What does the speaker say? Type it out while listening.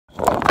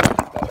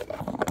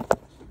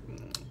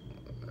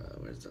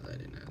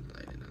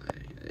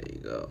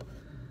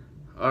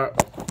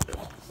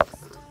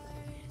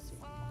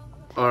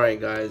Alright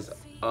guys,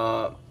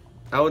 I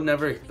would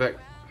never expect.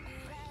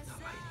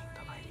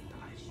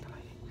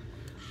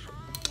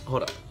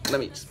 Hold up,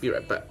 let me just be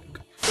right back.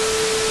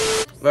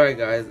 Alright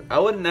guys, I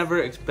would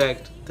never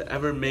expect to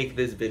ever make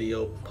this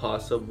video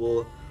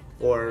possible,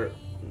 or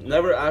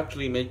never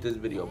actually make this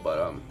video,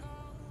 but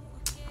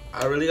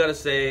I really gotta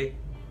say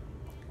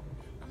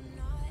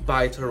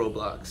bye to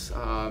Roblox.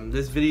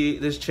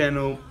 This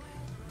channel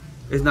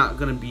is not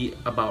gonna be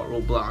about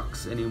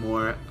Roblox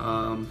anymore.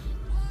 I'm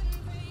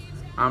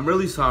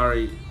really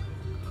sorry,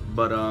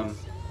 but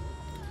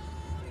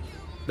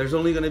there's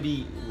only gonna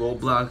be a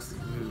Roblox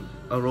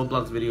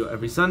video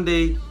every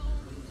Sunday,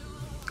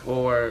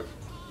 yeah,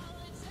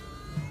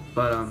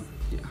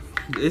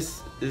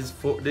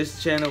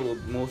 this channel will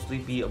mostly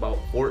be about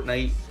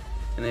Fortnite.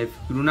 And if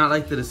you do not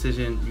like the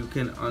decision, you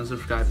can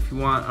unsubscribe if you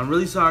want. I'm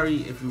really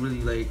sorry if you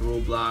really like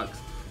Roblox,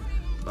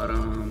 but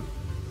I'm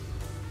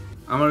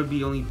gonna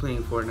be only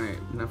playing Fortnite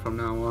from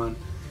now on.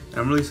 And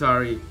I'm really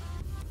sorry,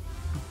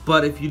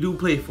 but if you do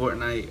play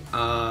Fortnite,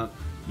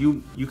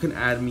 you can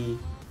add me.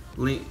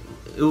 Link,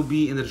 it will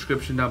be in the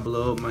description down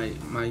below, my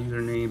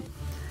username.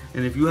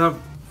 And if you have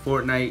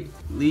Fortnite,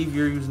 leave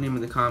your username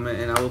in the comment,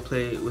 and I will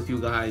play with you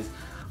guys,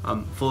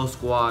 full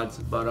squads.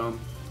 But I'm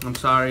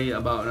sorry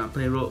about not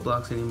playing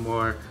Roblox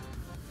anymore.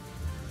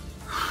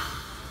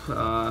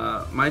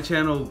 My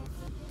channel,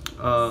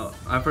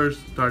 I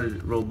first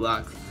started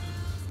Roblox.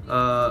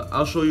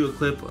 I'll show you a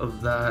clip of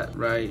that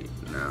right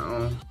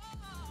now.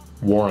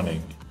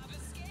 Warning.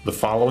 The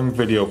following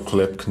video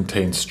clip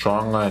contains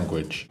strong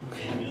language.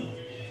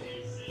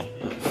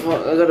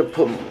 Well, I gotta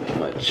put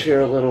my chair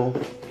a little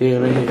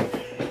here, right here.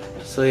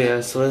 So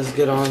yeah, so let's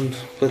get on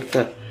with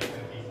the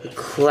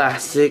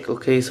classic.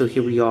 Okay, so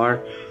here we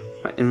are.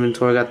 My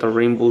inventory, I got the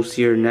Rainbow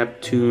Seer,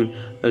 Neptune,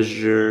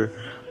 Azure,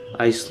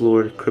 Ice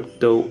Lord,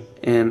 Crypto,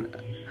 and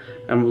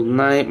Emerald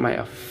Knight. My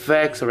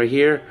effects are right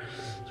here.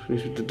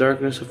 The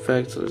darkness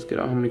effect. So let's get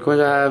out how many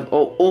coins I have.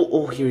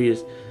 Oh, here he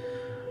is.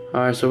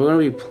 Alright, so we're gonna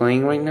be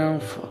playing right now.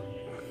 Fuck.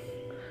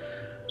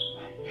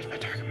 Here's my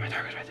target. My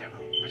target's right there.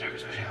 My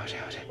target's right there.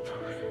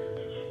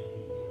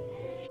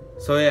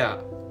 So yeah,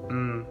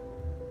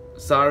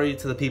 sorry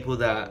to the people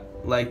that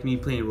like me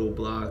playing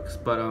Roblox,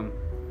 but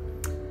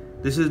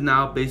this is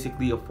now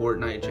basically a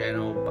Fortnite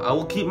channel. I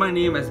will keep my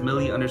name as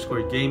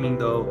Millie_Gaming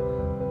though,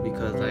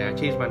 because I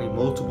changed my name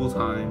multiple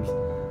times,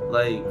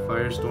 like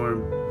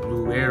Firestorm,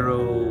 Blue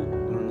Arrow,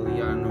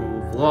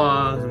 Emiliano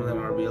Vlogs,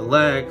 Emiliano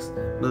RBLX,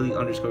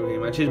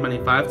 Millie_Gaming. I changed my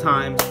name 5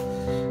 times,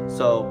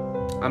 so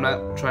I'm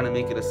not trying to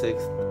make it a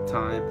 6th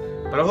time.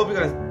 But I hope you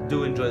guys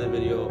do enjoy the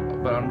video.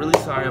 But I'm really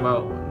sorry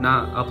about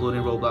not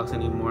uploading Roblox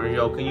anymore.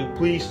 Yo, can you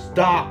please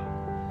stop?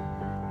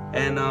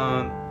 And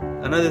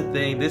another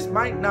thing, this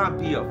might not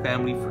be a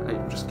family friendly.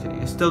 I'm just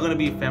kidding. It's still gonna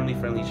be a family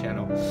friendly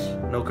channel.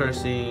 No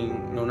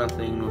cursing, no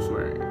nothing, no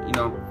swearing. You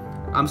know,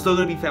 I'm still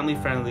gonna be family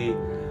friendly.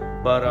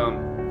 But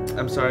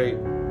I'm sorry.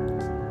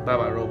 Bye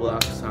bye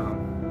Roblox.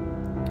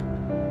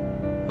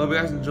 Hope you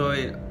guys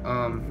enjoyed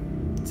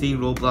seeing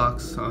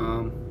Roblox.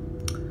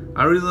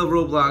 I really love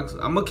Roblox.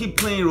 I'm gonna keep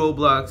playing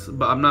Roblox,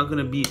 but I'm not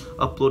gonna be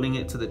uploading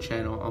it to the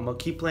channel. I'm gonna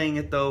keep playing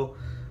it though,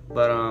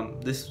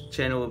 but this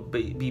channel will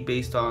be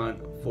based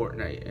on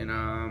Fortnite, and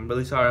I'm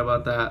really sorry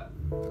about that.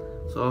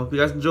 So hope you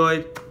guys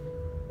enjoyed.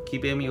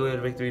 Keep aiming your way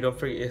to victory. Don't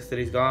forget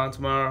yesterday's gone,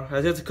 tomorrow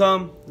has yet to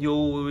come. You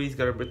always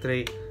got a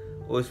birthday,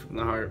 always from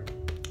the heart.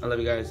 I love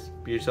you guys.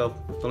 Be yourself.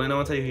 Don't let no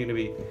one tell you who you're gonna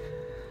be.